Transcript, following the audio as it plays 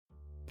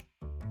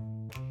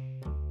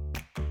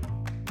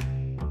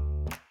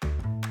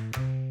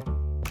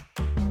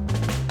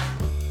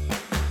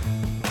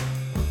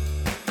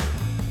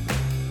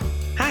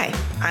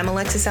I'm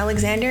Alexis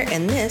Alexander,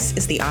 and this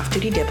is The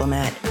Off-Duty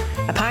Diplomat,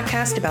 a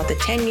podcast about the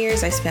 10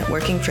 years I spent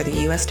working for the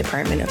U.S.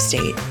 Department of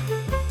State.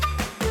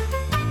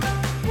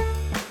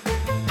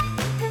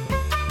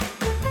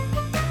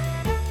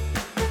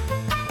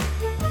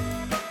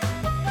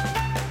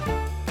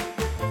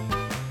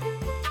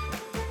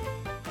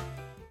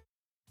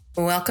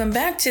 Welcome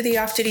back to The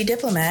Off-Duty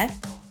Diplomat.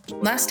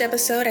 Last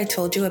episode, I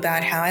told you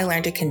about how I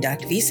learned to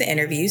conduct visa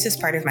interviews as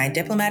part of my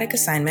diplomatic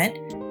assignment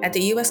at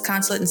the U.S.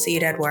 Consulate in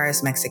Ciudad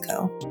Juarez,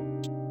 Mexico.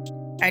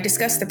 I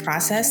discussed the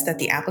process that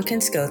the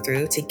applicants go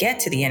through to get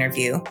to the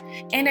interview,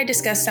 and I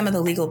discussed some of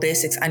the legal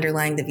basics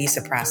underlying the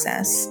visa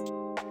process.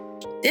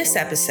 This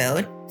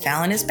episode,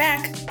 Fallon is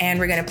back, and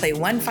we're going to play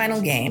one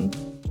final game.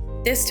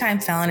 This time,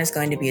 Fallon is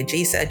going to be a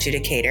visa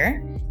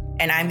adjudicator,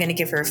 and I'm going to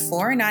give her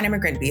 4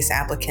 non-immigrant visa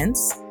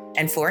applicants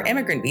and 4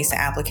 immigrant visa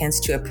applicants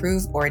to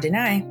approve or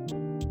deny.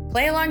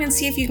 Play along and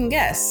see if you can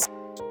guess.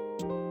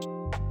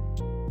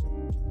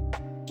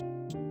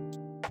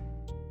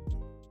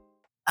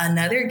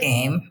 Another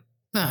game.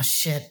 Oh,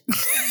 shit.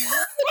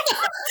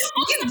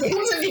 These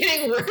games are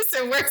getting worse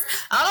and worse.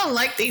 I don't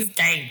like these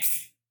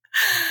games.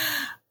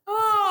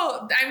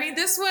 Oh, I mean,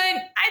 this one,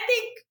 I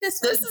think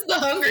this is the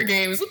Hunger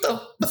Games. What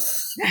the?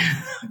 This one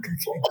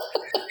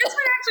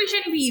actually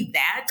shouldn't be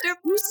that different.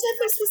 You said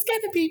this was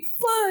going to be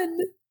fun.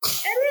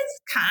 It is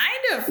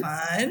kind of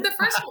fun. The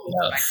first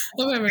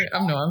one was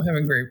I'm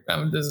having great.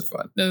 This is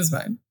fun. This is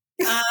fine.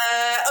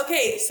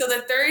 Okay, so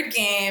the third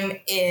game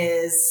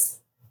is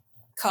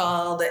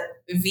called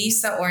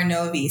Visa or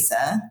No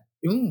Visa.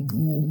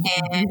 Ooh.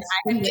 And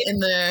in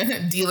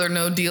the deal or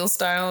no deal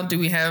style, do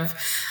we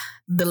have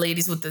the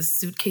ladies with the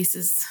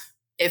suitcases?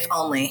 If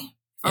only.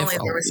 If only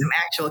there was some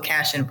actual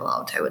cash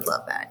involved. I would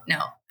love that. No.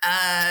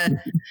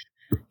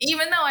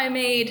 Even though I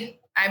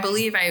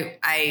believe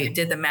I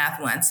did the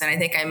math once, and I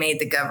think I made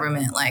the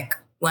government like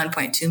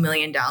 $1.2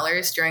 million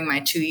during my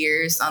 2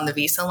 years on the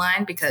visa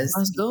line because,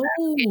 as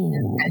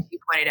you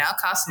pointed out,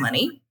 costs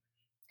money,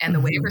 and the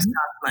waivers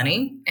cost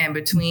money. And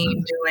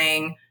between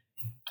doing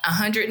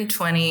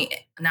 120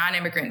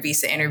 non-immigrant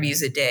visa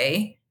interviews a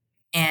day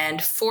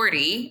and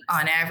 40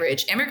 on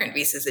average immigrant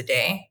visas a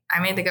day,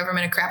 I made the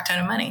government a crap ton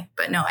of money.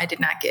 But no, I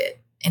did not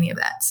get any of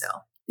that. So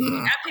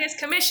I pay his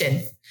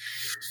commission.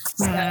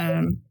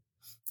 So,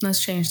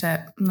 let's change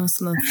that.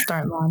 Let's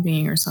start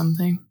lobbying or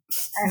something.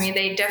 I mean,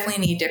 they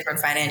definitely need different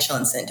financial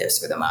incentives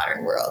for the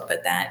modern world,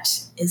 but that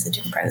is a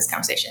different part of this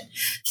conversation.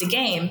 The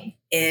game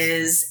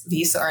is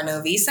Visa or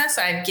No Visa.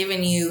 So I've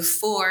given you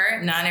 4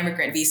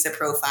 non-immigrant visa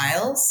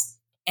profiles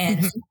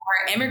and 4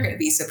 immigrant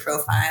visa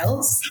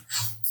profiles.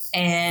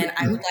 And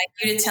I would like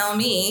you to tell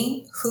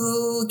me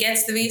who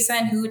gets the visa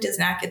and who does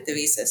not get the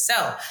visa.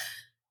 So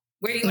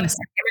where do you want to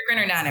start,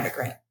 immigrant or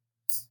non-immigrant?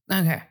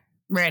 Okay,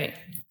 ready.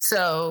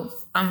 So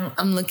I'm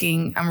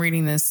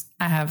reading this.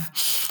 I have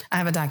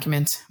a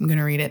document. I'm going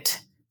to read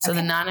it. So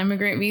The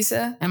non-immigrant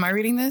visa. Am I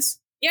reading this?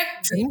 Yep.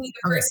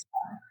 Okay.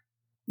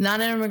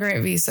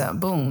 Non-immigrant visa.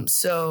 Boom.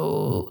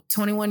 So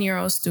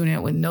 21-year-old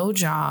student with no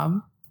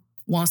job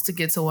wants to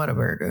get to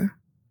Whataburger.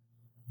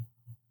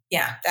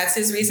 Yeah, that's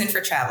his reason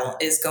for travel,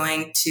 is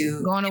going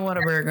to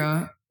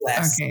Whataburger.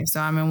 West. Okay,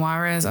 so I'm in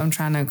Juarez. I'm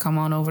trying to come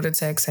on over to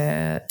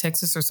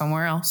Texas or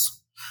somewhere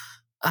else.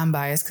 I'm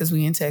biased because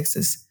we in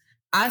Texas.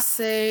 I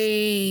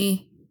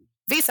say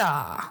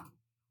visa.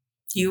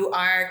 You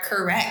are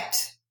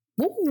correct.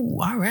 Ooh,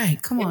 all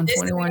right. Come on,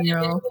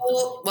 21-year-old.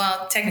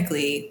 Well,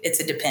 technically,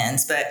 it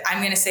depends, but I'm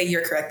going to say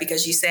you're correct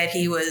because you said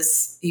he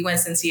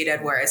went in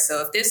Ciudad Juarez.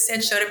 So if this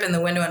had showed up in the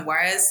window in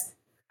Juarez,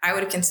 I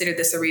would have considered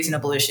this a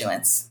reasonable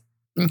issuance.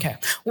 Okay.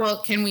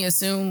 Well, can we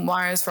assume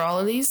Juarez for all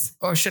of these,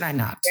 or should I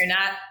not? They're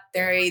not.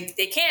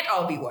 They can't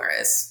all be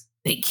Juarez.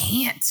 They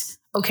can't.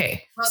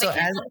 Okay. Well, so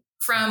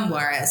from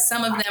Juarez,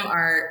 some of them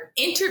are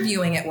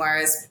interviewing at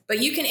Juarez, but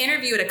you can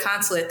interview at a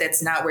consulate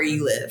that's not where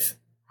you live.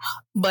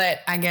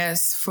 But I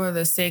guess for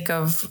the sake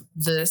of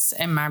this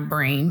and my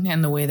brain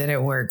and the way that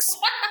it works,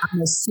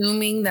 I'm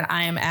assuming that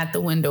I am at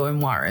the window in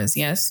Juarez.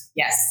 Yes.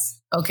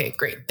 Yes. Okay.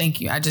 Great. Thank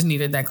you. I just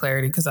needed that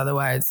clarity because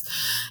otherwise,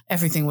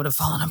 everything would have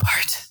fallen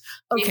apart.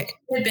 Okay. If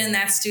you had been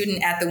that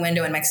student at the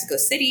window in Mexico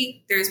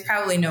City, there's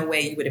probably no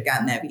way you would have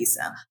gotten that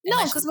visa.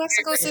 No, because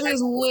Mexico City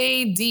is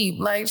way deep.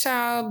 Like,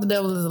 child, the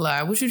devil is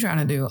alive. What you trying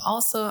to do?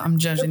 Also, I'm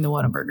judging the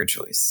Whataburger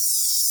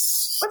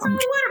choice. What's on the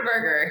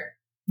Whataburger?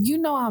 You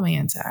know I'm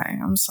anti.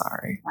 I'm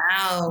sorry.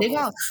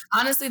 Wow.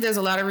 Honestly, there's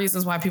a lot of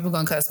reasons why people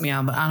gonna cuss me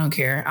out, but I don't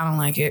care. I don't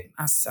like it.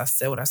 I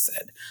said what I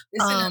said.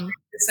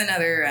 It's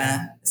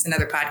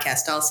another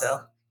podcast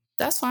also.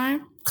 That's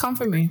fine. Come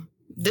for me.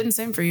 Didn't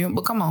send for you,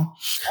 but come on.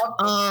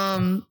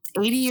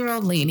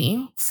 80-year-old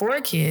lady,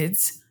 4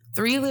 kids,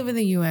 3 live in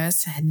the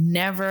U.S., had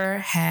never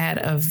had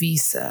a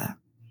visa.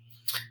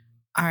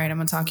 All right, I'm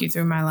going to talk you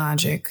through my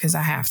logic because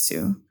I have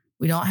to.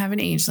 We don't have an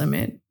age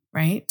limit,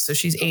 right? So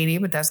she's 80,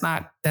 but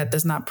that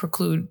does not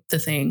preclude the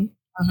thing.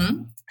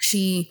 Mm-hmm.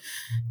 She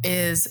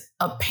is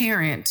a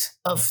parent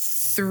of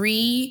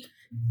 3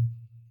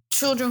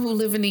 children who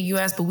live in the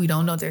U.S., but we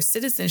don't know their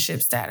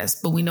citizenship status,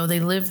 but we know they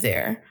live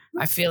there.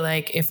 I feel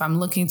like if I'm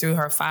looking through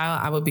her file,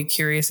 I would be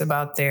curious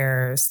about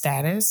their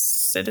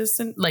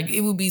citizen. Like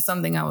it would be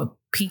something I would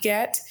peek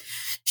at.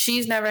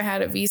 She's never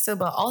had a visa,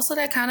 but also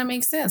that kind of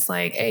makes sense.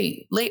 Like,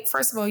 hey,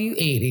 first of all, you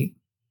 80.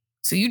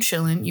 So you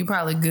chilling. You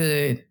probably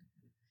good.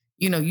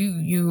 You know,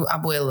 you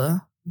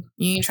abuela.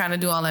 You ain't trying to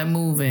do all that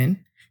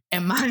moving.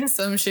 And my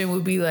assumption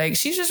would be like,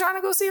 she's just trying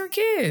to go see her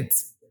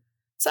kids.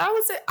 So I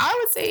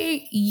would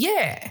say,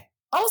 yeah.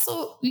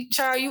 Also,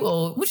 child, you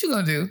old. What you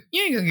gonna do?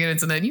 You ain't gonna get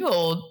into that. You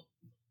old.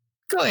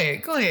 Go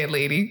ahead,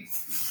 lady.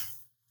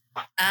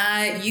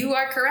 You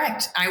are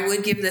correct. I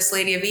would give this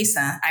lady a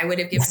visa. I would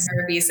have given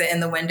her a visa in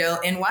the window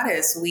in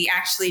Juarez. We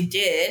actually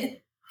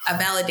did a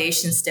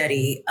validation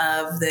study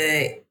of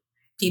the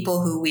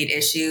people who we'd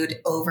issued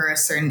over a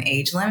certain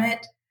age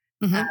limit.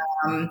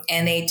 Mm-hmm.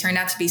 And they turned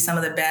out to be some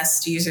of the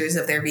best users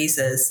of their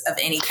visas of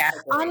any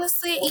category.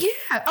 Honestly,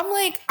 yeah. I'm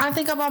like, I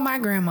think about my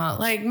grandma.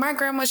 Like my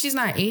grandma, she's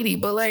not 80,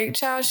 but like,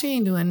 child, she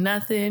ain't doing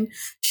nothing.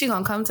 She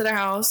gonna come to the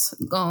house,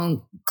 gonna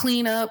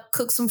clean up,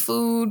 cook some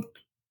food,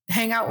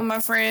 hang out with my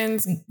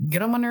friends,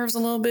 get on my nerves a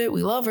little bit.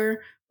 We love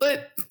her,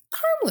 but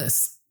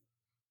harmless,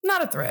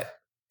 not a threat.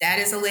 That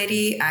is a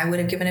lady I would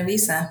have given a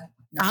visa.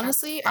 No.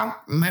 Honestly, I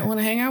might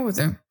want to hang out with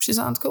her. She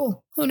sounds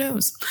cool. Who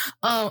knows?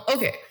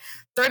 Okay.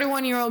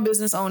 31-year-old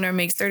business owner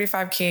makes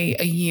 $35K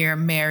a year,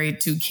 married,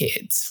 2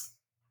 kids.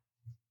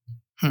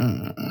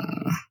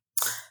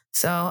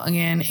 So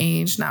again,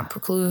 age not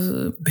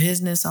preclude.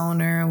 Business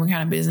owner, what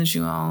kind of business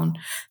you own?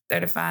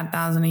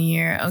 $35,000 a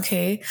year.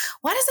 Okay,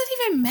 why does that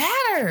even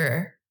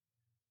matter?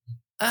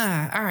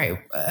 All right.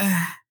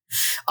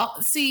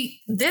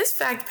 See, this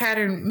fact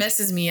pattern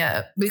messes me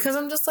up because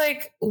I'm just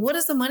like, what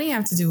does the money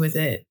have to do with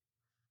it?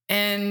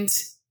 And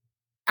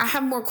I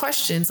have more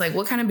questions, like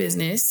what kind of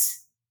business?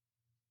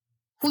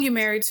 Who you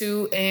married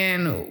to,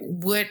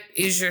 and what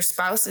is your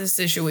spouse's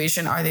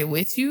situation? Are they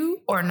with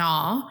you or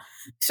nah?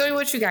 Show you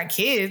what you got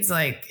kids,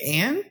 like,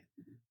 and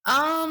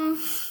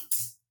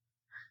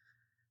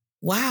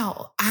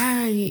wow,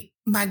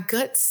 my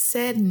gut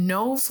said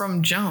no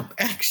from jump,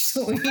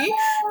 actually.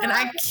 And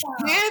I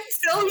can't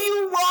tell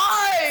you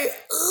why.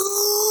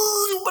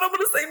 Ooh, but I'm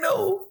gonna say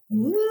no.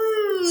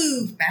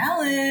 Ooh,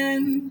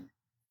 Fallon.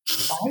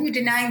 Why are you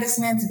denying this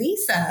man's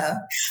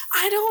visa?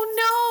 I don't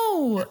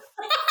know.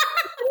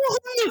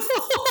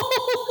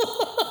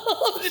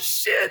 Oh,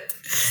 shit.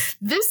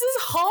 This is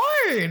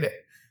hard.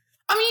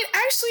 I mean,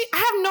 actually, I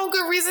have no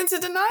good reason to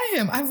deny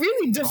him. I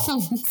really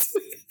don't.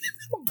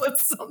 But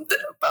something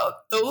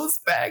about those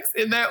facts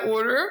in that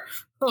order,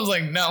 I was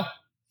like, no.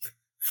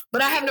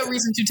 But I have no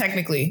reason to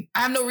technically.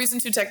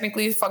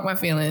 Fuck my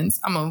feelings.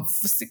 I'm gonna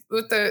stick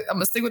with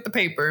the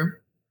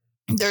paper.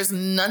 There's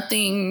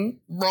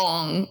nothing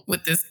wrong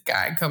with this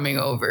guy coming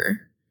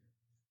over.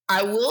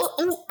 I will.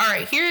 Oh, all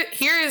right. Here's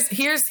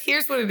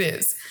what it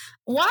is.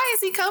 Why is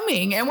he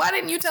coming? And why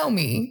didn't you tell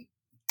me?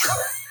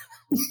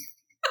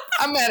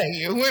 I'm mad at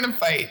you. We're in a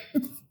fight. So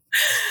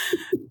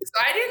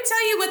I didn't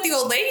tell you what the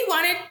old lady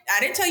wanted.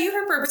 I didn't tell you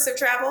her purpose of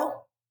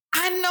travel.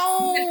 I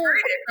know. You heard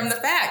it from the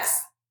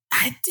facts.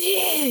 I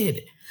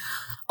did.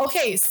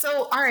 Okay.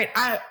 So, all right.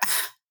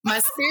 My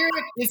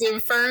spirit is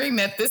inferring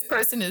that this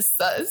person is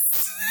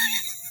sus.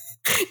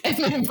 And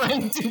then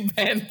might do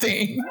bad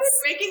things.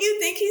 What's making you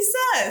think he's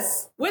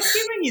sus? What's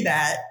giving you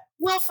that?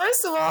 Well,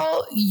 first of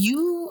all,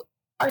 you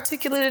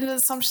articulated an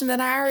assumption that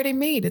I already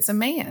made. It's a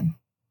man.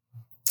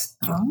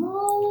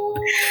 Oh.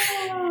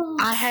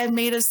 I had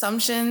made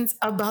assumptions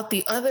about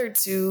the other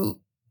two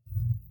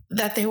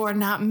that they were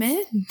not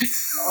men.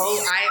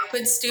 Oh, I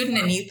put student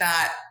and you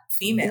thought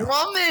female.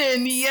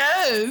 Woman,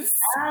 yes.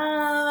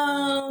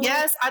 Oh.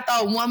 Yes, I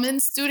thought woman,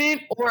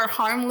 student, or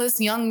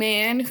harmless young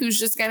man who's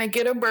just going to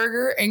get a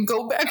burger and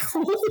go back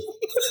home.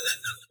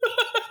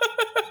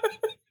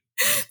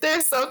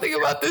 There's something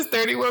about this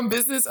 31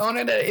 business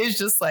owner that is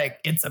just like,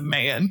 it's a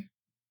man.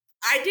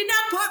 I did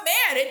not put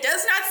man. It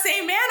does not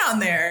say man on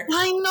there.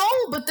 I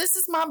know, but this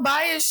is my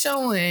bias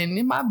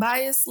showing. My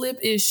bias slip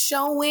is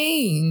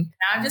showing.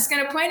 Now, I'm just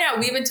going to point out,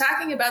 we've been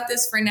talking about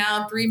this for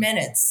now 3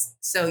 minutes.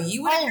 So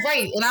you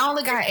right. And I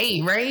only got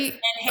 8, right?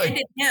 And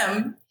handed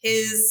him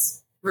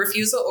his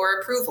refusal or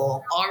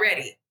approval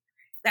already.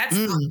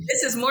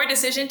 This is more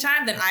decision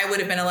time than I would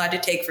have been allowed to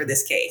take for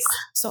this case.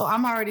 So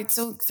I'm already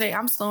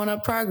I'm slowing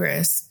up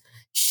progress.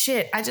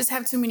 Shit, I just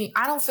have too many.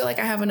 I don't feel like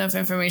I have enough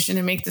information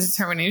to make the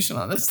determination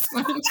on this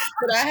one,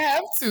 but I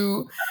have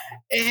to.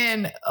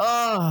 And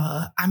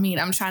I mean,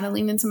 I'm trying to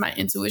lean into my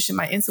intuition.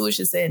 My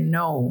intuition said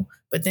no,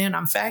 but then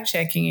I'm fact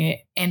checking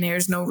it, and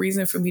there's no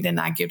reason for me to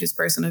not give this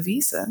person a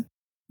visa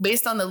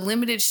based on the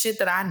limited shit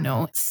that I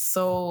know.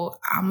 So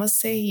I'm gonna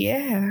say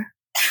yeah.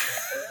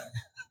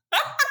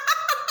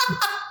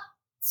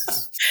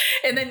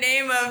 In the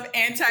name of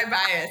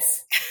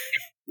anti-bias.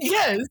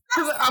 Yes,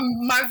 because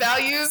my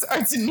values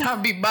are to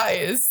not be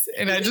biased,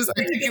 and I just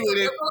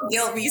articulated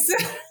guilt visa.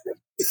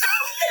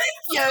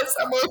 Yes,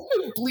 I'm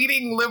a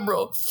bleeding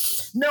liberal.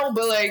 No,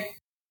 but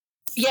like,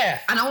 yeah,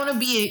 I don't want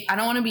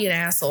to be an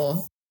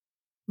asshole.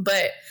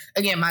 But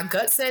again, my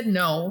gut said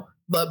no.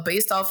 But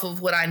based off of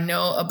what I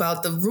know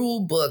about the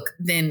rule book,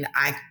 then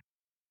I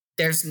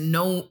There's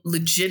no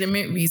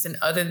legitimate reason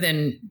other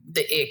than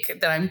the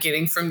ick that I'm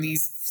getting from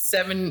these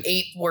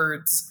 7-8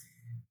 words.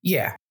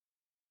 Yeah.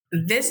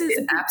 This is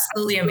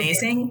absolutely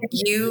amazing.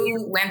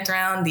 You went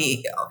down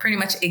the pretty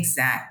much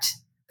exact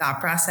thought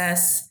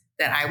process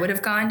that I would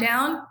have gone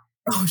down.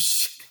 Oh,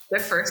 shit. The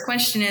first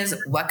question is,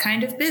 what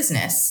kind of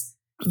business?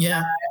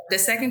 Yeah. The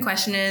second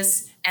question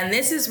is, and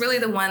this is really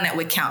the one that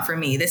would count for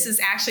me. This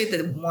is actually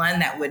the one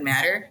that would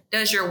matter.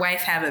 Does your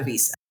wife have a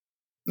visa?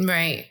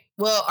 Right.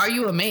 Well, are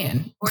you a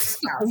man? Or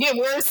spouse? Yeah,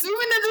 we're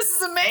assuming that this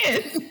is a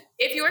man.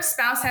 If your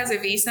spouse has a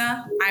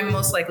visa, I'm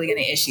most likely going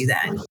to issue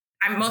that.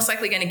 I'm most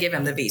likely going to give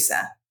him the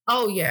visa.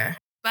 Oh, yeah.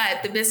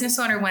 But the business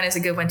owner one is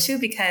a good one, too,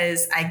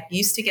 because I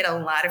used to get a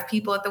lot of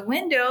people at the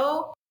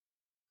window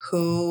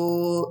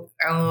who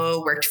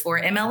worked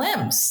for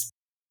MLMs.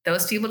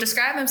 Those people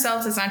describe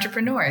themselves as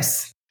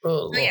entrepreneurs.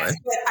 Oh, so yes,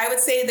 but I would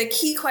say the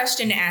key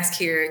question to ask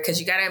here, because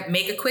you got to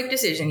make a quick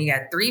decision. You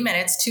got 3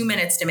 minutes, 2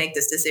 minutes to make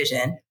this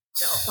decision.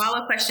 The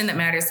follow-up question that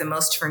matters the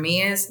most for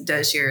me is,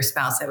 does your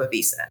spouse have a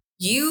visa?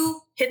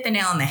 You hit the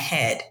nail on the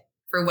head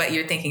for what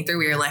you're thinking through.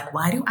 Where you're like,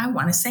 why do I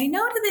want to say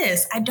no to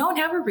this? I don't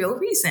have a real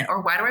reason.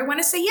 Or why do I want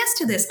to say yes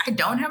to this? I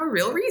don't have a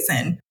real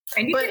reason.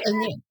 And you get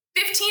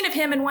 15 of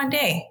him in one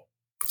day.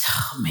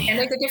 Oh, man. And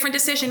make a different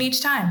decision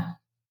each time.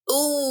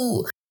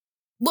 Ooh.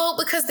 Well,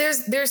 because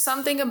there's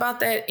something about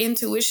that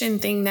intuition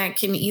thing that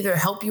can either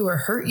help you or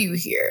hurt you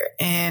here.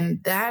 And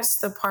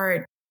that's the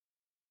part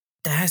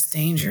that's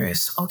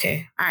dangerous.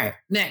 Okay. All right.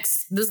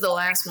 Next. This is the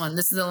last one.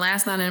 This is the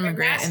last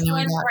non-immigrant. And then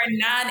we got for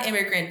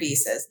non-immigrant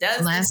visas.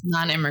 Last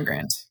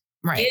non-immigrant.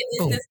 Right.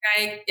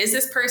 Is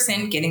this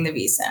person getting the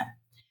visa?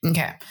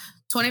 Okay.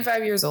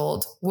 25 years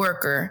old,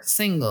 worker,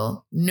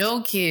 single,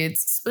 no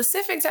kids,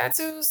 specific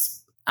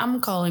tattoos. I'm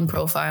calling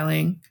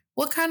profiling.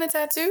 What kind of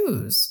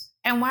tattoos?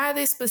 And why are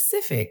they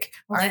specific?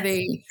 Let's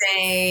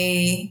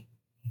say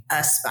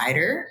a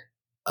spider?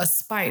 A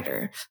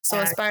spider. So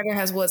a spider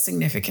has what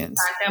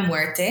significance? Santa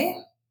Muerte.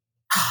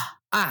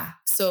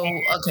 So,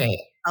 okay.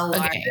 A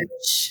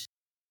large.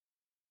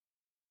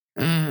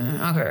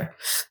 Okay.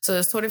 So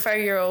this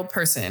 25-year-old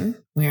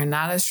person, we are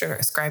not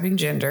ascribing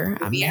gender.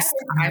 I'm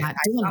not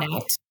doing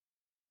that.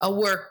 A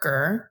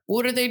worker.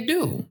 What do they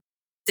do?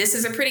 This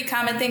is a pretty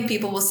common thing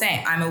people will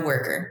say. I'm a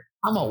worker.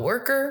 I'm a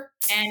worker.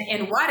 And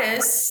in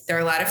Juarez, there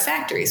are a lot of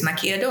factories,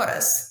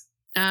 maquilladoras.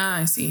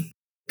 I see.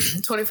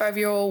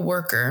 25-year-old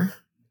worker.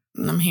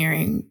 I'm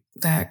hearing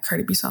that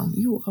Cardi B song.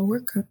 You a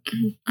worker.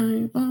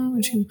 I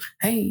want you.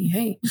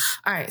 Hey.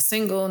 All right.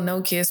 Single,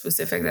 no kids,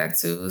 specific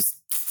tattoos.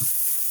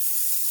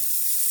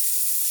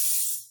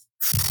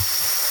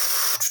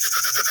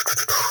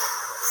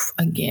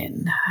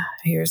 Again,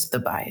 here's the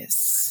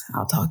bias.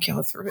 I'll talk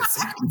y'all through it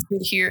so you can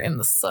sit here in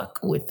the suck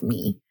with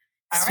me.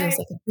 Feels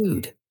like a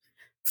dude.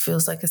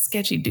 Feels like a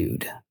sketchy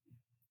dude.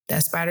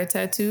 That spider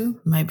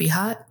tattoo might be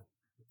hot,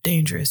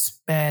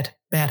 dangerous, bad,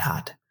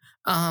 hot.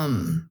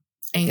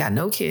 Ain't got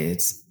no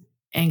kids,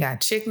 ain't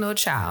got chick, no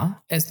child.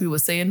 As we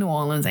would say in New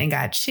Orleans, ain't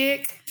got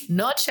chick,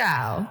 no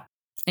child.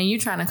 And you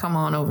trying to come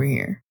on over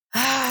here.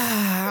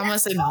 I'm going to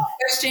say no.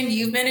 Question,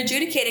 you've been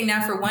adjudicating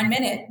now for 1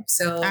 minute.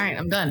 So, all right,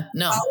 I'm done.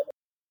 No.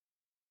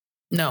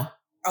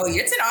 Oh,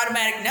 it's an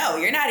automatic no.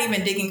 You're not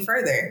even digging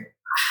further.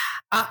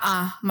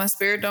 My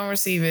spirit don't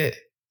receive it.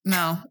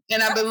 No.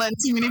 And I've been letting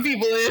too many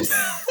people in.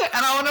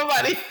 I don't want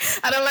nobody.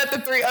 I don't let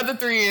the other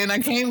three in. I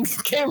can't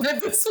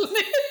let this one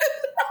in.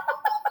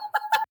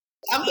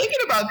 I'm thinking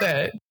about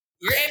that.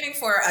 You're aiming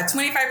for a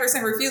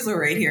 25% refusal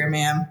rate here,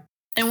 ma'am.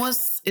 And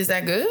is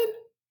that good?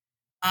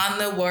 On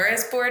the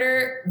Juarez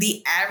border,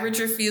 the average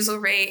refusal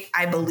rate,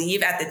 I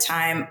believe at the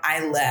time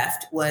I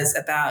left, was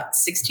about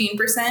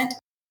 16%.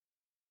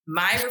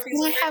 My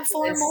refusal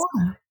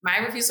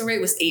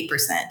rate was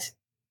 8%.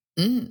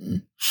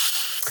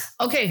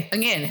 Okay,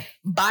 again,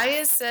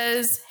 bias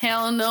says,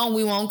 hell no,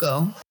 we won't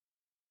go.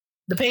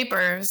 The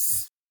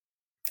papers,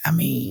 I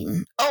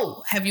mean,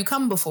 have you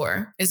come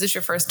before? Is this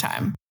your first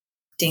time?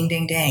 Ding,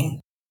 ding,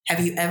 ding.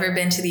 Have you ever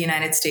been to the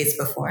United States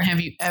before?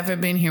 Have you ever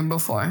been here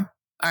before?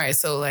 All right,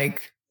 so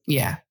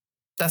yeah,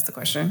 that's the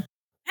question.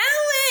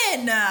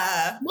 Helen!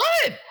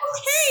 What?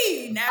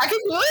 Okay, now I can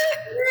do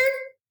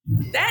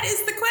it. That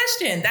is the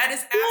question. That is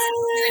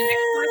absolutely the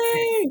next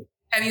question.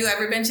 Have you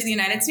ever been to the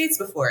United States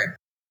before?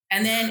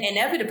 And then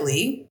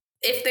inevitably,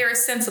 if they're a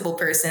sensible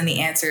person, the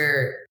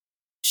answer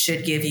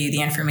should give you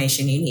the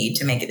information you need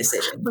to make a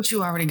decision. But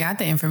you already got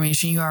the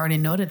information. You already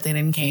know that they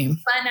didn't came.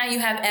 But now you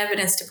have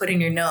evidence to put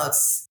in your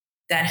notes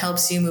that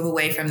helps you move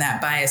away from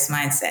that biased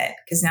mindset,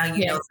 because now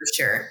you know for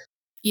sure.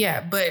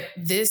 Yeah, but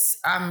this,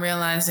 I'm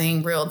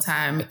realizing real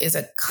time, is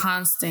a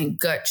constant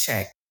gut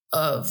check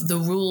of the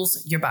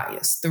rules, your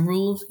bias. The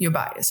rules, your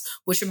bias.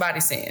 What's your body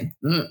saying?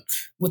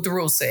 What the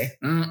rules say?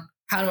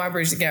 How do I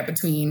bridge the gap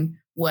between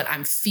what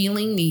I'm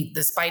feeling, the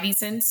spidey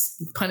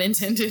sense, pun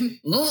intended,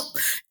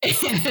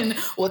 and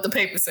what the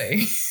papers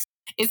say?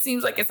 It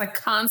seems like it's a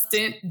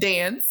constant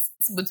dance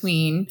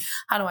between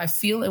how do I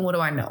feel and what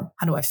do I know?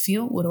 How do I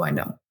feel? What do I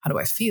know? How do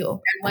I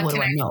feel? And what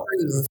do I know?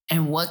 Prove?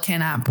 And what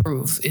can I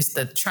prove? It's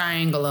the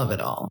triangle of it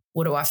all.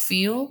 What do I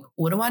feel?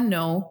 What do I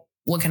know?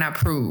 What can I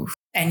prove?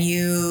 And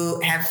you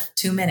have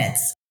 2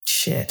 minutes.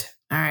 Shit.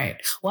 All right.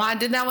 Well, I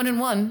did that one in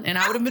one, and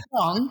I would have been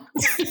wrong.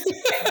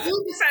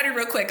 You decided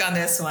real quick on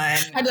this one.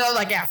 I know,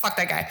 like, yeah, fuck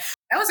that guy.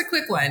 That was a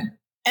quick one.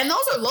 And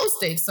those are low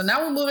stakes. So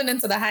now we're moving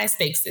into the high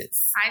stakes.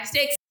 High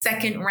stakes,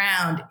 second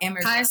round.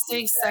 High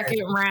stakes,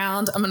 second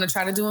round. I'm going to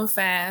try to do them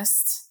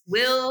fast.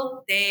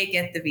 Will they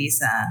get the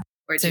visa?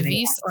 Or to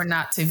visa or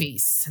not to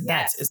visa?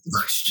 That is the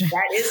question.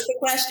 That is the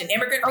question.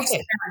 Immigrant visa,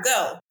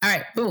 go. All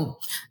right, boom.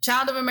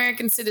 Child of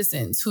American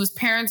citizens whose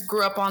parents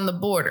grew up on the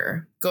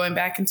border. Going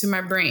back into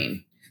my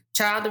brain.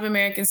 Child of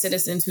American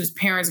citizens whose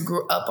parents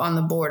grew up on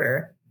the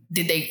border.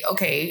 Did they,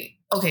 okay,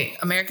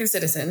 American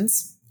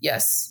citizens,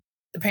 yes.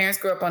 The parents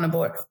grew up on the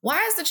border.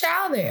 Why is the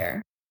child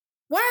there?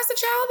 Why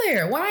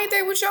ain't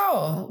they with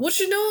y'all? What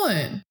you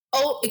doing?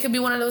 Oh, it could be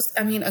one of those.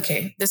 I mean,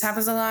 okay, this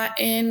happens a lot.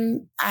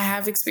 And I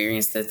have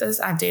experienced this.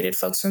 I've dated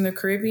folks from the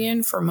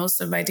Caribbean for most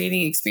of my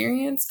dating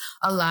experience.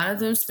 A lot of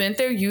them spent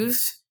their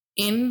youth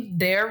in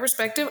their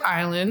respective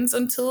islands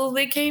until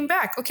they came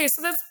back. Okay,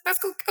 so that's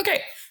cool.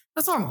 Okay,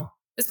 that's normal.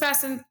 It's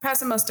passing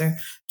muster.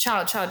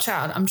 Child.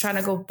 I'm trying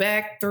to go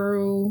back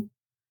through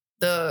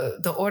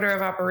the order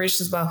of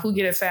operations about who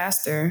get it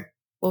faster.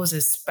 What was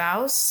it?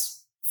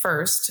 Spouse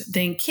first,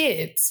 then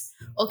kids.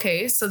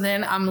 Okay, so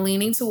then I'm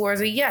leaning towards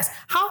a yes.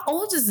 How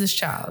old is this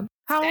child?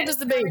 How old is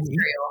the baby?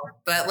 Material,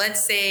 but let's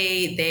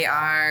say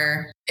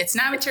it's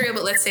not material,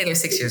 but let's say they're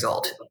 6 years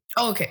old.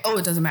 Oh, okay. Oh,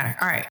 it doesn't matter.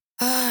 All right.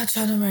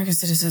 Child of American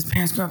citizens,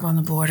 parents grew up on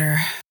the border.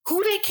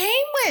 Who they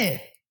came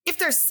with? If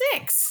they're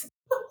 6,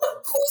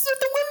 who's at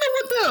the window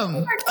with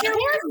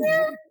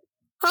them?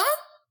 Huh?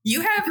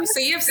 You have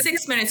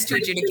 6 minutes to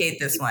adjudicate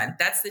this one.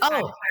 That's the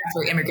time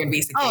for immigrant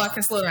visa. Oh, I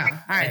can slow down.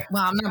 All right.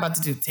 Well, I'm not about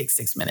to take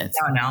 6 minutes.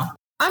 No.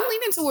 I'm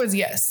leaning towards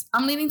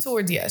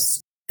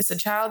yes. It's a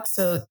child,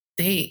 so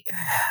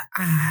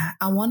I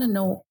want to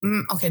know.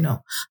 Okay,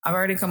 no. I've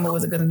already come up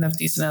with a good enough,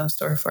 decent enough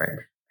story for it.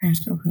 Parents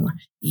grew up in one.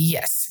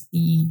 Yes.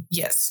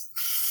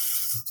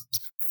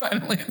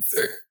 Final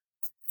answer.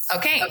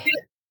 Okay.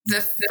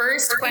 The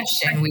first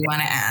question we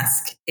want to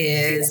ask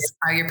is,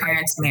 are your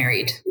parents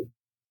married?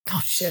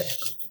 Oh, shit.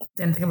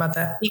 Didn't think about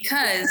that.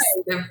 Because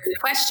the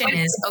question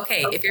is,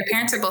 okay, if your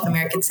parents are both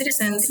American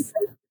citizens,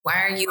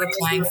 why are you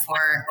applying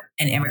for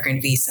an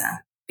immigrant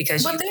visa?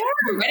 Because you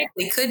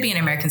theoretically could be an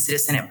American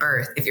citizen at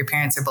birth if your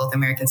parents are both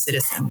American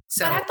citizens.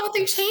 So, but I thought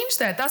they changed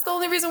that. That's the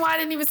only reason why I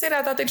didn't even say that.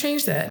 I thought they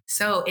changed that.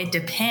 So it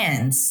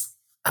depends.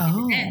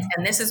 Oh.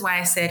 And this is why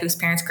I said whose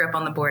parents grew up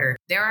on the border.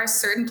 There are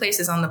certain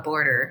places on the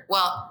border.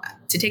 Well,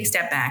 to take a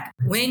step back,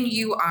 when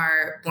you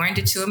are born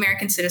to 2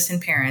 American citizen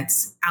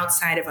parents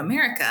outside of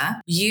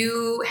America,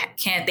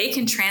 they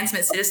can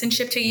transmit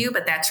citizenship to you,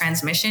 but that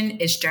transmission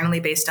is generally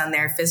based on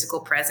their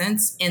physical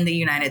presence in the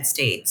United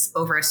States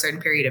over a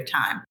certain period of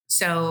time.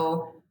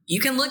 So you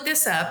can look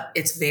this up.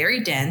 It's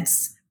very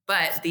dense.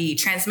 But the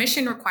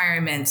transmission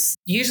requirements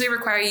usually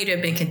require you to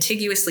have been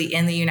contiguously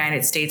in the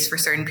United States for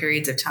certain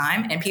periods of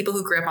time. And people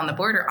who grew up on the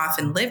border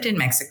often lived in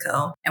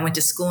Mexico and went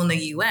to school in the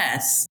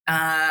U.S.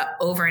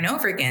 Over and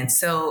over again.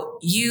 So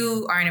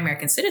you are an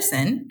American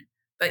citizen,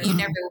 but you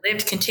never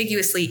lived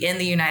contiguously in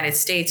the United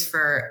States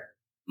for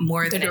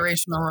more than the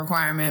durational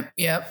requirement.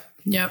 Yep.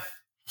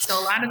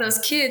 So a lot of those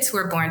kids who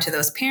are born to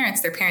those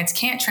parents, their parents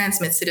can't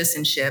transmit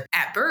citizenship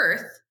at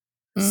birth.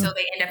 So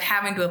they end up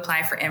having to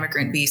apply for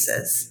immigrant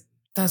visas.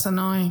 That's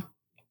annoying.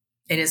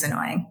 It is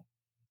annoying.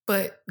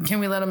 But can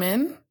we let him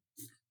in?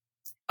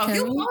 Oh,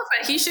 he'll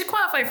qualify. He should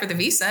qualify for the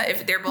visa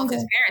if they're both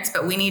his parents,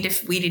 but we need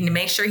to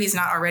make sure he's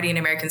not already an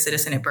American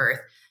citizen at birth.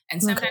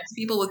 And sometimes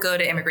people would go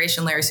to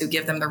immigration lawyers who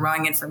give them the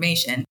wrong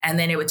information. And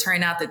then it would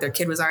turn out that their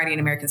kid was already an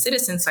American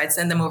citizen. So I'd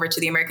send them over to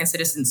the American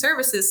Citizen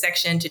Services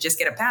section to just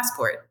get a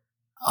passport.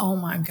 Oh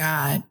my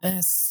God.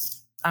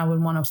 I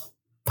would want to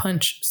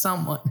punch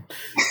someone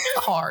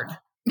hard.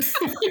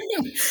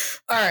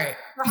 All right.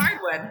 A hard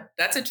one.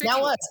 That's a tricky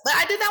one. But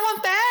I did that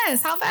one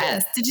fast. How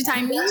fast? Did you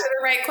time me? Answer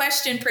the right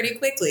question pretty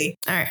quickly.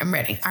 All right, I'm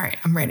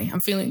ready. I'm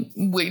feeling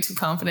way too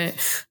confident.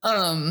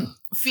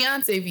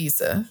 Fiance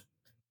visa,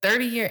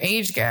 30-year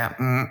age gap.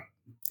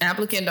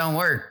 Applicant don't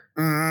work.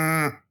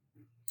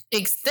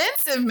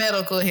 Extensive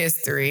medical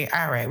history.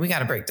 All right, we got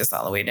to break this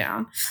all the way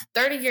down.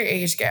 30-year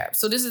age gap.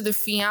 So this is the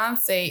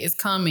fiance is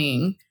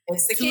coming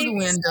to the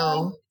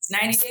window. It's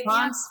 90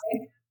 days.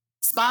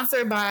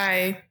 Sponsored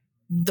by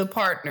the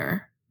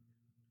partner.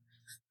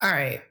 All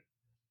right.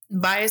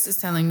 Bias is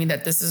telling me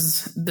that this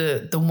is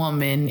the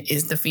woman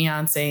is the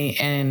fiance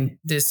and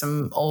there's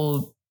some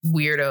old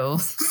weirdo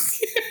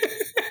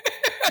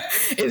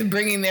is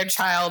bringing their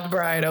child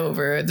bride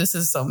over. This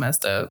is so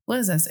messed up. What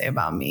does that say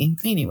about me?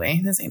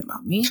 Anyway, this ain't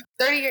about me.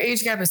 30-year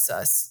age gap is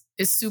sus.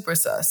 It's super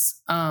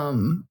sus.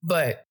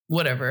 But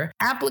whatever.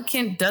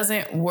 Applicant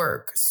doesn't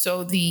work.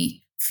 So the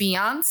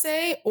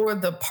fiance or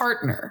the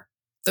partner?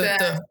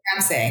 The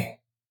fiance.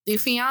 The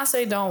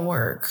fiance don't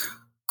work.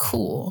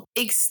 Cool.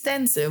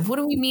 Extensive. What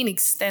do we mean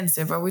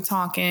extensive? Are we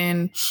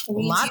talking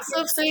lots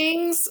of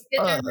things?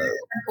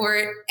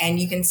 Report, and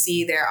you can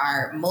see there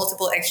are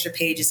multiple extra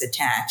pages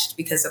attached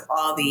because of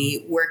all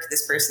the work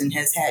this person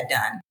has had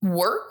done.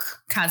 Work?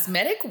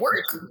 Cosmetic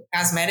work?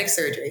 Cosmetic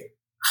surgery.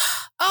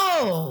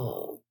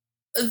 Oh,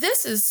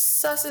 this is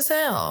sus as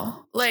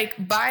hell.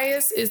 Like,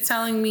 bias is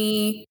telling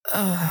me,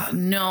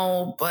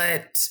 no,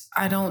 but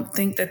I don't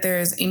think that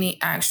there's any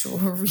actual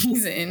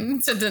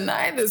reason to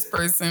deny this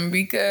person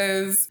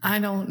because I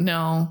don't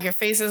know. Your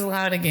face is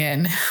loud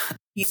again.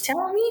 You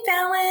tell me,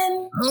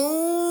 Fallon.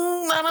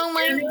 I don't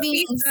like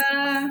these.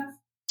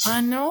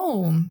 I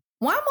know.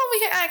 Why am I over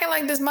here acting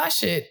like this my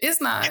shit?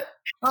 It's not.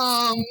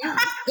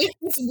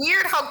 It's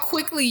weird how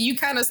quickly you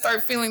kind of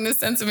start feeling this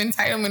sense of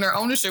entitlement or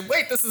ownership.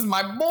 Wait, this is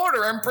my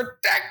border. I'm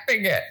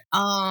protecting it.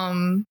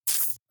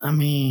 I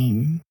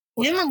mean,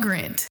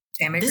 immigrant.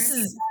 This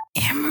is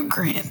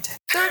immigrant.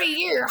 30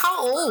 years. How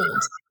old?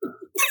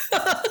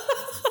 This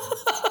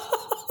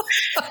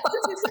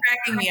is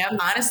cracking me up.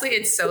 Honestly,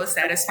 it's so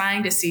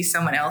satisfying to see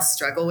someone else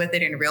struggle with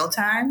it in real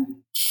time.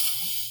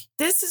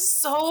 This is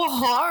so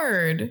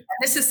hard.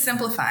 This is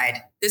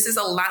simplified. This is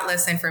a lot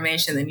less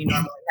information than you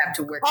normally have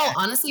to work at.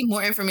 Honestly,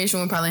 more information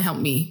would probably help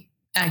me.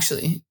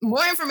 Actually,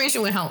 more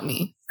information would help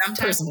me. Sometimes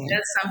personally. It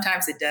does,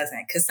 sometimes it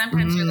doesn't. Because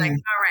sometimes you're like,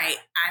 all right,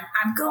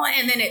 I'm going,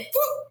 and then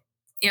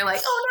you're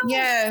like, oh no.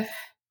 Yeah.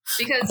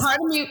 Because part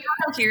of me,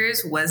 I'm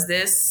curious,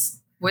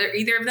 were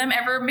either of them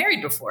ever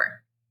married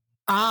before?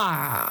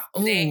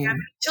 They have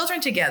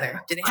children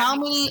together. Do they how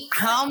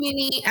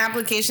many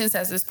applications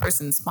has this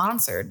person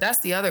sponsored? That's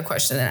the other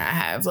question that I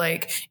have.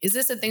 Like, is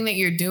this a thing that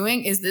you're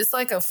doing? Is this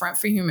like a front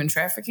for human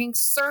trafficking,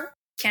 sir?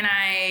 Can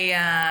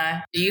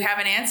I, do you have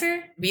an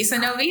answer? Visa,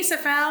 no visa,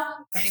 Fal.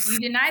 And if you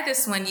deny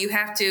this one, you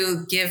have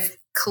to give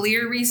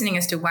clear reasoning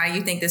as to why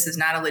you think this is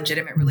not a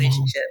legitimate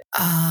relationship.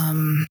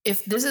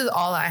 If this is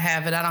all I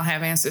have and I don't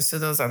have answers to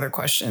those other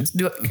questions,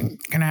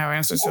 can I have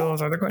answers to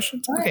those other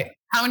questions? Okay.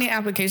 How many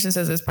applications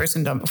has this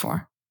person done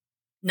before?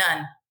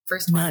 None.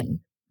 First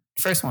one.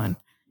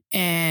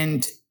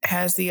 And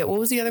what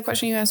was the other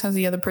question you asked? Has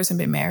the other person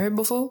been married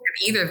before?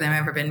 Have either of them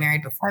ever been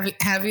married before?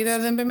 Have either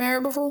of them been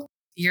married before?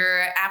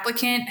 Your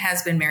applicant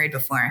has been married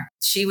before.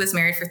 She was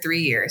married for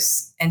 3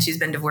 years and she's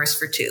been divorced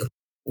for 2.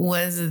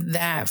 Was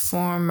that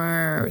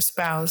former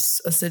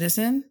spouse a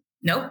citizen?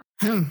 Nope.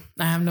 I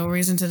have no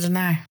reason to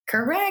deny.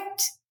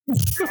 Correct. And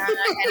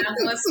I'll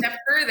go a step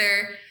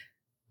further.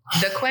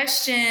 The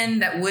question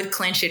that would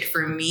clinch it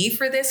for me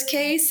for this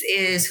case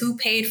is who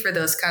paid for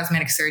those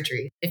cosmetic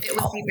surgeries? If it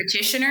was the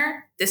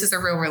petitioner, this is a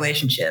real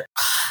relationship.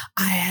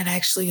 I had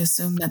actually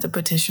assumed that the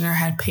petitioner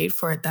had paid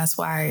for it. That's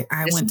why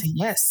I went to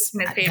yes.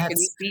 I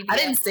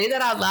didn't say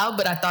that out loud,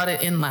 but I thought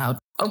it in loud.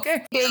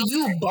 Okay. Yeah,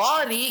 you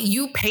bought it.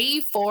 You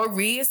paid for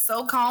it.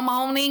 So come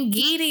on and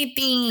get it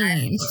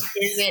then.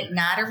 Is it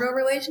not a real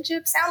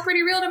relationship? Sounds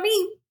pretty real to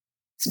me.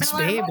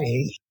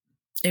 Baby,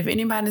 if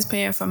anybody's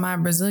paying for my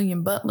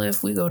Brazilian butt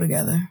lift, we go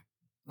together.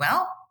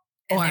 Well,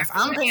 or if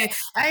I'm paying,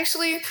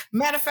 actually,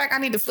 matter of fact, I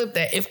need to flip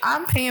that. If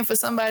I'm paying for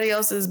somebody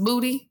else's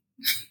booty,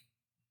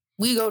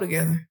 we go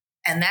together.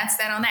 And that's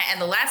that on that. And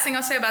the last thing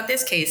I'll say about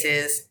this case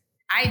is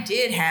I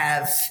did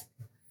have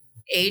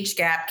age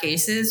gap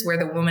cases where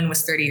the woman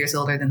was 30 years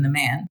older than the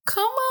man.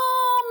 Come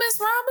on, Miss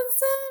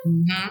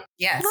Robinson. Mm-hmm.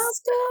 Yes.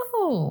 Let's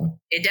go.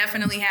 It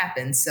definitely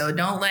happens. So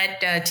don't let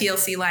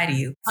TLC lie to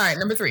you. All right,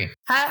 number 3.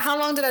 How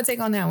long did I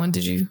take on that one?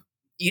 Did you?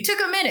 You took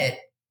a minute.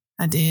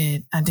 I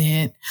did.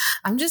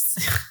 I'm just,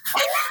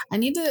 I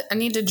need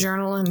to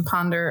journal and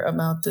ponder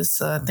about this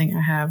thing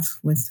I have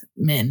with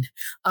men.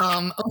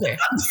 Okay.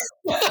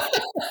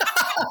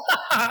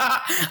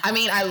 I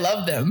mean, I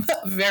love them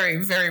very,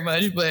 very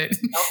much, but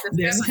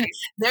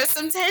there's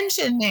some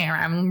tension there.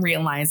 I'm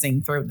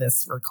realizing through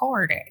this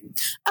recording.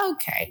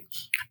 Okay.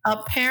 A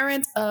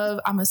parent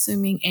of, I'm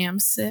assuming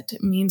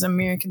AMCIT means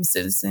American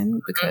citizen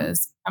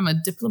because I'm a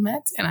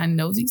diplomat and I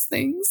know these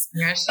things.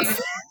 Yes, you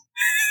do.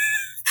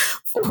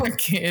 4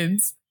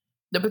 kids.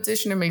 The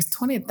petitioner makes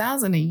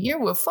 $20,000 a year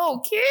with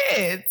 4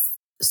 kids.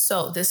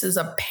 So this is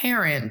a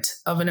parent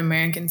of an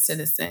American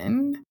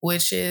citizen,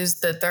 which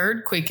is the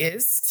 3rd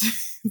quickest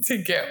to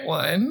get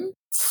one.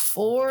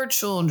 4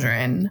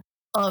 children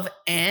of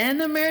an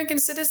American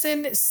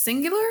citizen,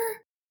 singular?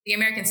 The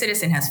American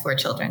citizen has 4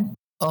 children.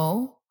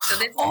 Oh. So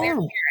this is their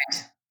parent.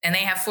 And they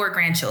have 4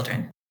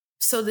 grandchildren.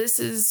 So this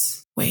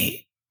is,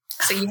 wait.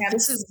 So you have,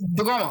 this is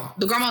the grandma.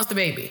 The grandma's the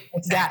baby.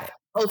 Exactly. Got it.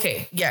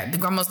 Okay. Yeah. The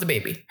grandma's the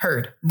baby.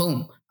 Heard.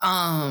 Boom.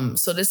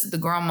 So this is the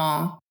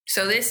grandma.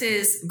 So this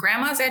is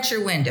grandma's at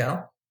your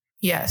window.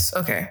 Yes.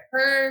 Okay.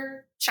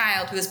 Her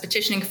child who is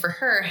petitioning for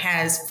her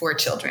has 4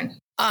 children.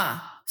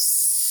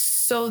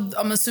 So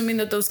I'm assuming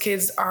that those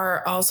kids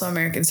are also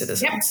American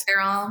citizens. Yep, they're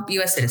all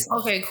U.S. citizens.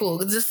 Okay, cool.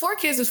 This 4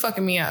 kids is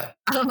fucking me up.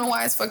 I don't know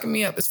why it's fucking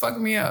me up. It's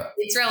fucking me up.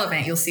 It's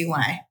relevant. You'll see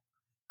why.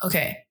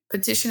 Okay.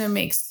 Petitioner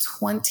makes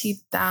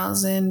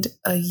 $20,000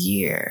 a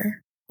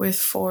year with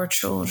 4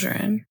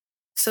 children.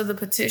 So the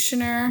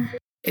petitioner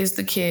is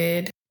the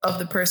kid of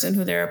the person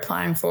who they're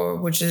applying for,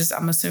 which is,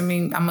 I'm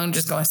assuming, I'm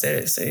just going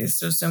to say it's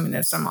assuming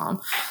that's her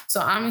mom. So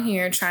I'm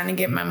here trying to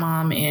get my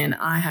mom in.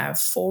 I have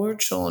 4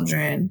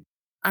 children.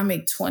 I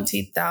make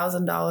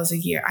 $20,000 a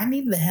year. I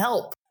need the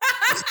help.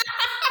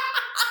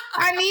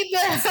 I need the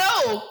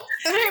help.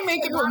 I ain't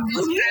making no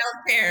money.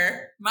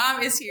 Childcare.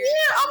 Mom is here.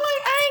 Yeah, I'm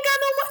like, I ain't got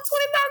no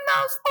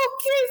 $20,000 for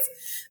kids.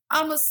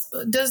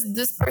 Does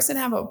this person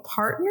have a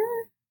partner?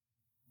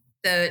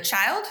 The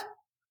child?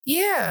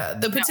 Yeah,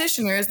 the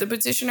petitioner. Is the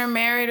petitioner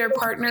married or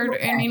partnered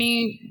in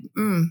any?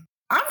 I'm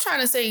trying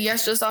to say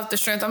yes just off the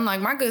strength. I'm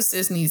like, my good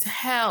sis needs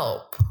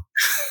help.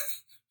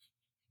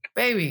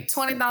 Baby,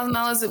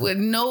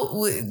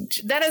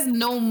 $20,000 that is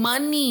no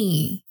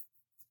money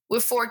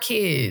with 4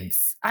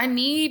 kids. I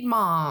need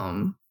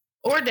mom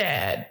or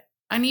dad.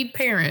 I need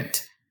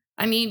parent.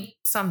 I need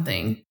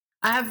something.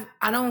 All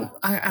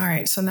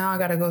right, so now I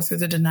got to go through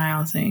the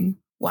denial thing.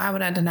 Why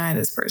would I deny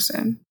this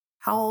person?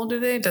 How old are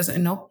they?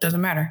 Doesn't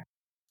matter.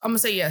 I'm going to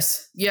say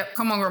yes. Yep.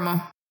 Come on, grandma.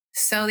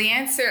 So the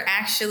answer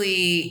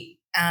actually,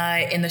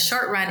 in the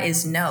short run,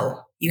 is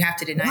no. You have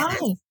to deny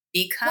this.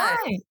 Because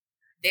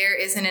there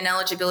is an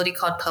ineligibility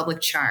called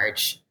public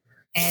charge.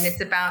 And it's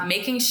about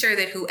making sure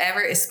that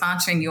whoever is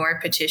sponsoring your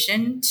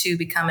petition to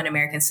become an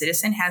American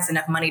citizen has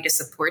enough money to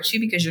support you,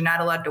 because you're not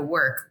allowed to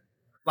work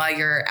while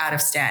you're out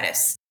of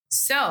status.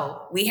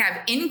 So we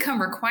have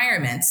income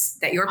requirements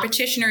that your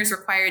petitioner is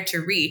required to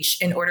reach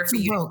in order for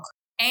you.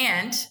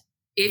 And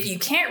if you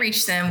can't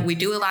reach them, we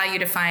do allow you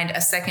to find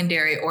a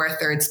secondary or a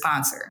third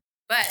sponsor.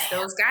 But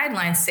those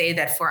guidelines say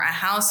that for a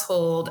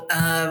household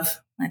of,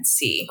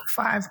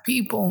 5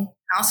 people.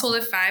 Household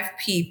of 5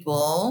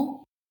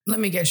 people. Let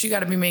me guess, you got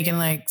to be making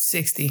like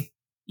 60.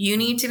 You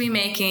need to be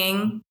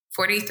making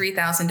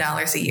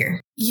 $43,000 a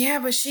year. Yeah,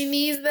 but she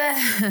needs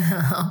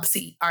that.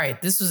 See, all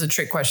right, this was a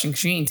trick question.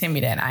 She didn't tell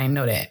me that. I didn't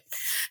know that.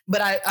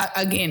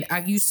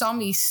 But you saw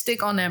me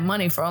stick on that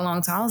money for a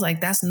long time. I was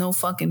like, that's no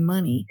fucking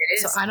money. It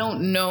is. So I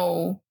don't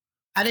know.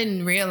 I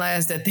didn't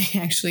realize that they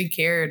actually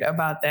cared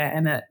about that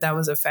and that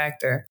was a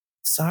factor.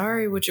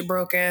 Sorry, with your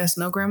broke ass,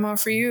 no grandma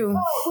for you.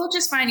 We'll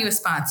just find you a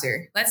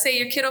sponsor. Let's say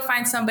your kid will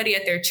find somebody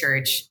at their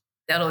church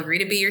that'll agree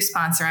to be your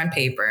sponsor on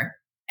paper.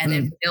 And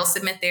then they'll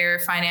submit their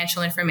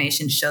financial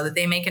information to show that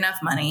they make enough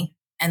money.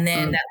 And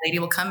then that lady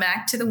will come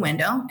back to the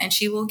window and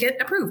she will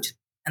get approved.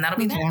 And that'll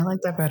be that. I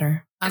like that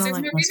better. Because there's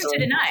no reason to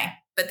deny.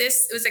 But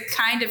this was a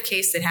kind of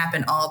case that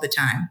happened all the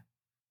time.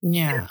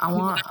 Yeah, I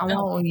want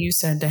what you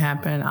said to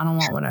happen. I don't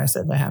want what I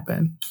said to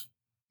happen.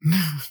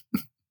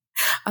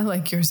 I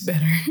like yours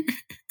better.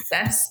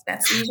 That's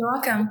you're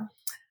welcome.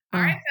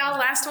 All right, Val,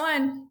 last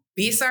one.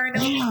 Visa or no?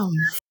 Damn.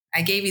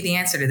 I gave you the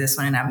answer to this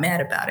one and I'm mad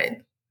about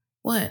it.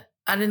 What?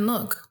 I didn't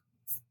look.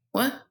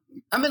 What?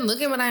 I've been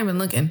looking, but I haven't been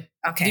looking.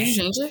 Okay. Did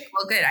you change it?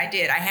 Well, good. I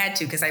did. I had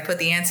to because I put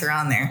the answer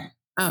on there.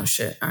 Oh,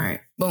 shit. All right.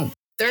 Boom.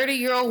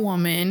 30-year-old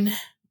woman,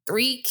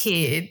 3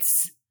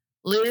 kids,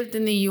 lived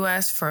in the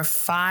U.S. for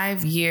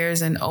 5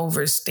 years and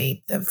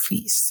overstayed the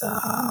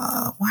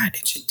visa. Why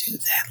did you do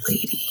that,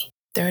 lady?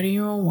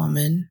 30-year-old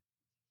woman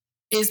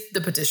is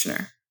the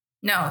petitioner.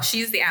 No,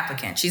 she's the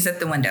applicant. She's at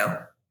the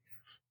window.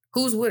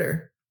 Who's with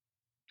her?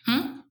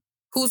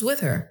 Who's with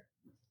her?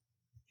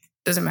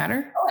 Does it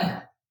matter?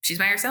 Oh, she's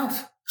by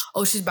herself.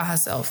 Oh, she's by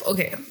herself.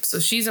 Okay, so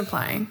she's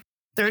applying.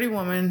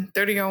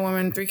 30-year-old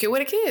woman, 3 kids.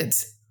 Where are the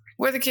kids?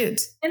 Where are the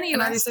kids? In the U.S.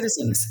 United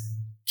citizens.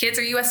 Kids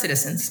are U.S.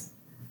 citizens.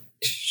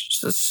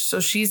 So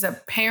she's a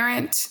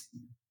parent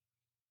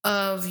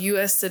of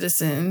U.S.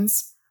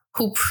 citizens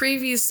who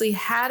previously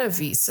had a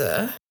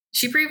visa.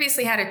 She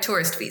previously had a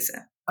tourist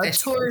visa. A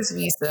tourist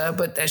visa,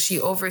 but that she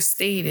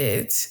overstayed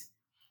it.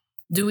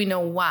 Do we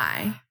know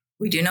why?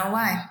 We do know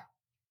why.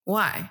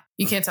 Why?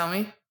 You can't tell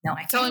me? No,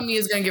 I can't. Telling me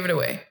is going to give it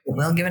away.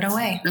 We'll give it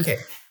away. Okay.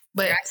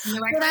 But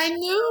I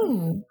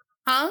knew.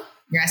 Huh?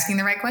 You're asking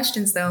the right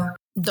questions, though.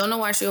 Don't know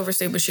why she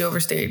overstayed, but she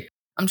overstayed.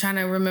 I'm trying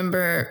to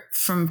remember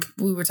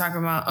we were talking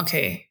about,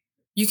 okay,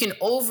 you can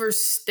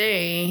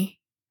overstay,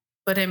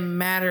 but it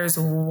matters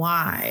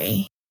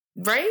why.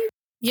 Right?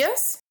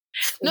 Yes?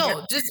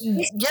 No, just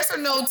yes or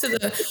no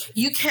to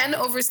you can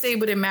overstay,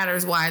 but it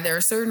matters why. There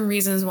are certain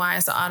reasons why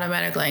it's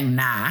automatic, like,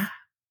 nah.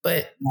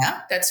 But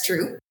yeah, that's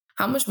true.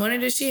 How much money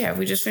does she have?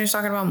 We just finished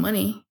talking about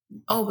money.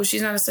 Oh, but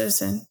she's not a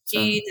citizen.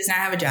 She does not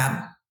have a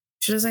job.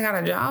 She doesn't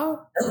got a job?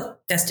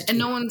 Nope. Destitute. And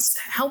no one's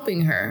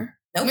helping her.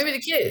 Nope. Maybe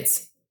the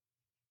kids.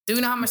 Do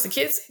we know how much the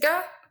kids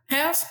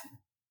have?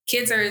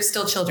 Kids are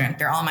still children.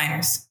 They're all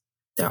minors.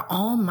 They're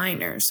all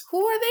minors.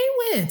 Who are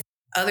they with?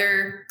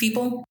 Other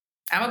people.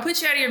 I'm going to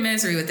put you out of your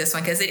misery with this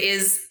one because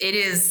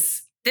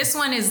this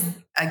one is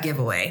a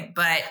giveaway.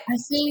 But I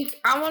think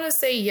I want to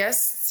say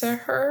yes to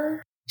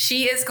her.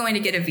 She is going to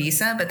get a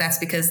visa, but that's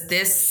because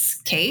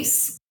this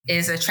case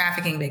is a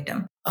trafficking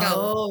victim.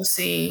 Oh,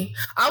 see.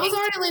 I was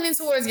already leaning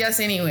towards yes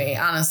anyway,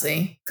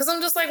 honestly. Because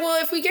I'm just like,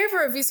 well, if we gave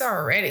her a visa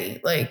already,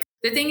 like.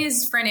 The thing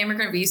is, for an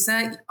immigrant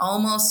visa,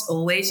 almost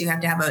always you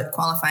have to have a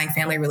qualifying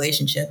family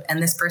relationship, and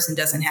this person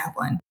doesn't have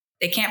one.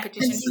 They can't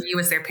petition for you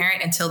as their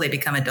parent until they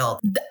become adult.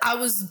 I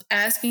was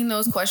asking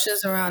those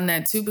questions around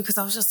that too, because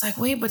I was just like,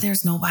 wait, but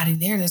there's nobody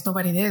there. There's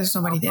nobody there. There's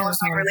nobody there. There's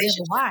nobody there.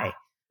 But why?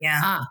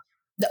 Yeah.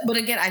 But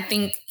again, I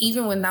think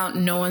even without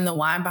knowing the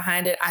why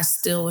behind it, I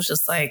still was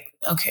just like,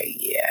 okay,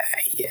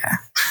 yeah.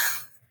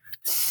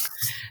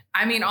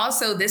 I mean,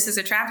 also, this is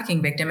a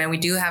trafficking victim, and we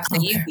do have the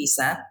youth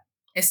visa.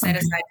 It's set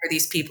aside for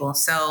these people.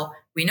 So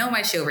we know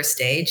why she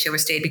overstayed. She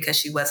overstayed because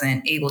she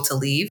wasn't able to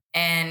leave.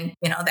 And,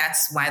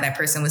 that's why that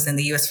person was in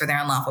the U.S. for their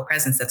unlawful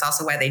presence. That's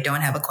also why they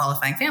don't have a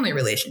qualifying family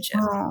relationship.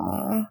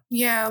 Oh,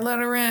 yeah, let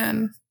her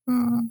in.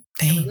 We're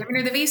giving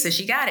her the visa.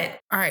 She got it.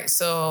 All right.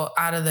 So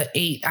out of the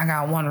 8, I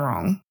got 1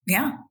 wrong.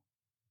 Yeah.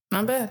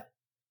 Not bad.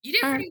 You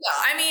did pretty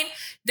well. I mean,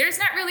 there's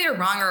not really a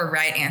wrong or a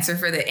right answer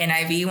for the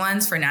NIV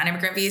ones for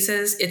non-immigrant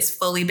visas. It's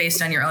fully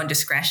based on your own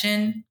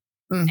discretion.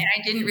 And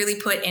I didn't really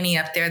put any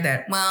up there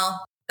that,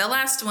 the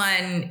last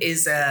one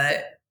is,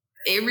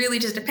 it really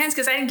just depends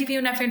because I didn't give you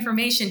enough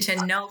information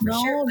to know for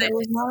sure. That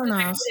was not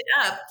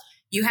enough.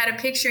 You had a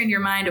picture in your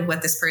mind of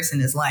what this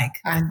person is like.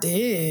 I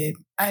did.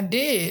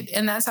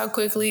 And that's how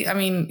quickly, I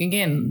mean,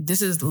 again,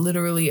 this is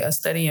literally a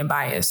study in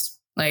bias.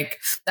 Like,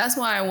 that's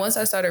why once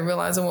I started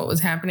realizing what was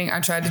happening, I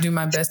tried to do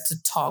my best to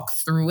talk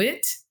through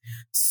it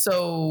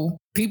so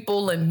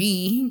people and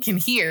me can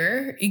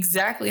hear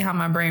exactly how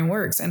my brain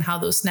works and how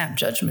those snap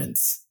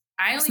judgments.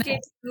 I only gave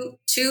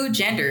two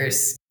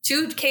genders,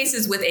 2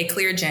 cases with a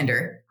clear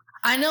gender.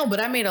 I know, but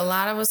I made a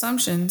lot of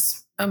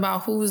assumptions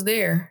about who was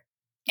there.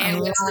 And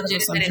what's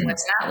legitimate and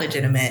what's not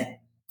legitimate.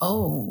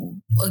 Oh,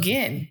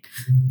 again,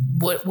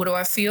 what do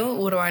I feel?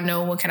 What do I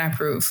know? What can I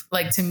prove?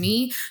 Like, to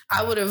me,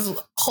 I would have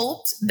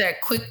hoped that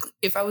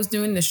if I was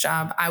doing this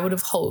job, I would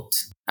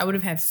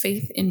have had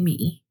faith in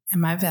me and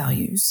my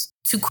values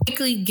to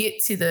quickly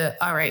get to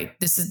all right,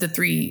 this is the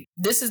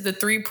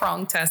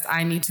 3-prong test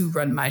I need to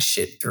run my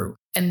shit through.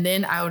 And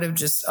then I would have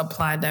just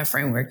applied that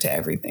framework to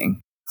everything.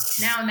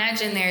 Now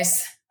imagine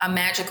there's a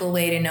magical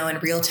way to know in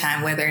real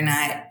time whether or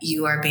not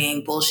you are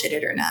being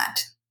bullshitted or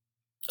not.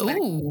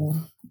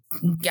 Ooh,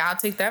 yeah, I'll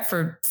take that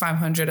for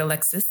 500,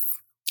 Alexis.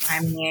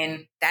 I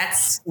mean,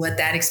 that's what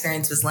that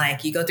experience was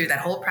like. You go through that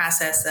whole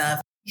process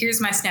of,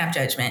 here's my snap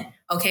judgment.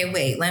 Okay,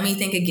 wait, let me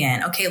think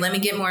again. Okay, let me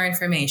get more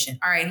information.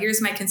 All right,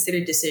 here's my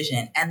considered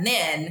decision. And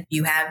then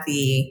you have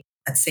the,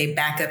 let's say,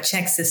 backup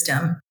check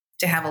system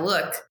to have a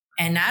look.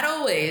 And not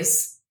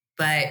always,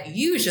 but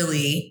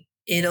usually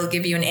it'll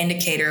give you an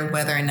indicator of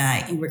whether or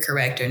not you were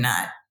correct or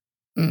not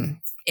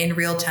in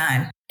real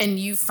time. And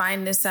you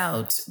find this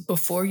out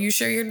before you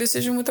share your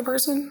decision with the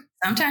person?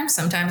 Sometimes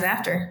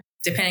after,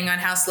 depending on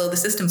how slow the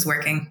system's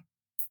working.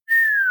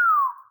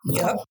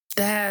 Yep.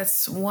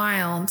 That's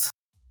wild.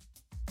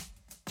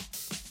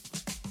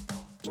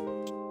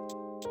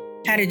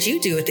 How did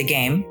you do with the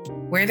game?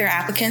 Were there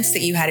applicants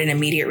that you had an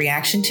immediate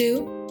reaction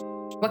to?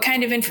 What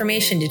kind of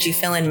information did you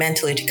fill in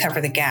mentally to cover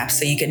the gaps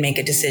so you could make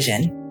a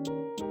decision?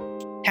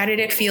 How did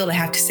it feel to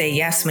have to say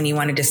yes when you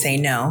wanted to say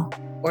no,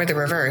 or the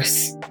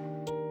reverse?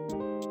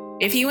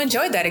 If you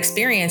enjoyed that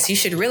experience, you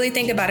should really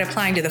think about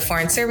applying to the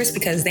Foreign Service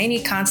because they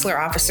need consular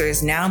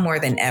officers now more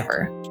than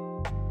ever.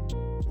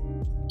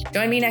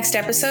 Join me next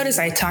episode as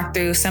I talk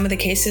through some of the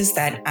cases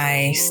that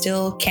I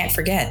still can't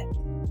forget.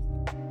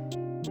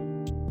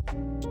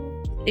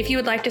 If you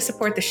would like to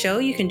support the show,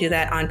 you can do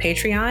that on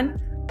Patreon,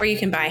 or you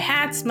can buy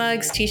hats,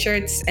 mugs,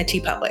 t-shirts at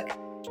TeePublic.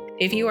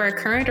 If you are a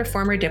current or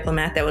former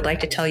diplomat that would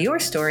like to tell your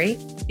story,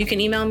 you can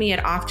email me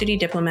at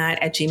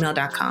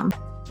offdutydiplomat@gmail.com.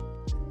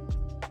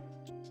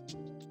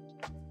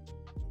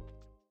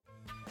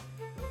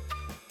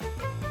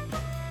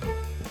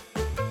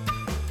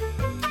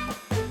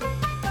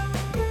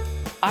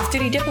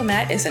 Off-Duty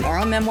Diplomat is an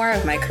oral memoir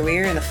of my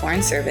career in the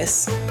Foreign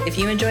Service. If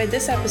you enjoyed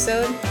this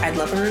episode, I'd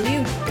love a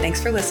review.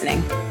 Thanks for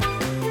listening.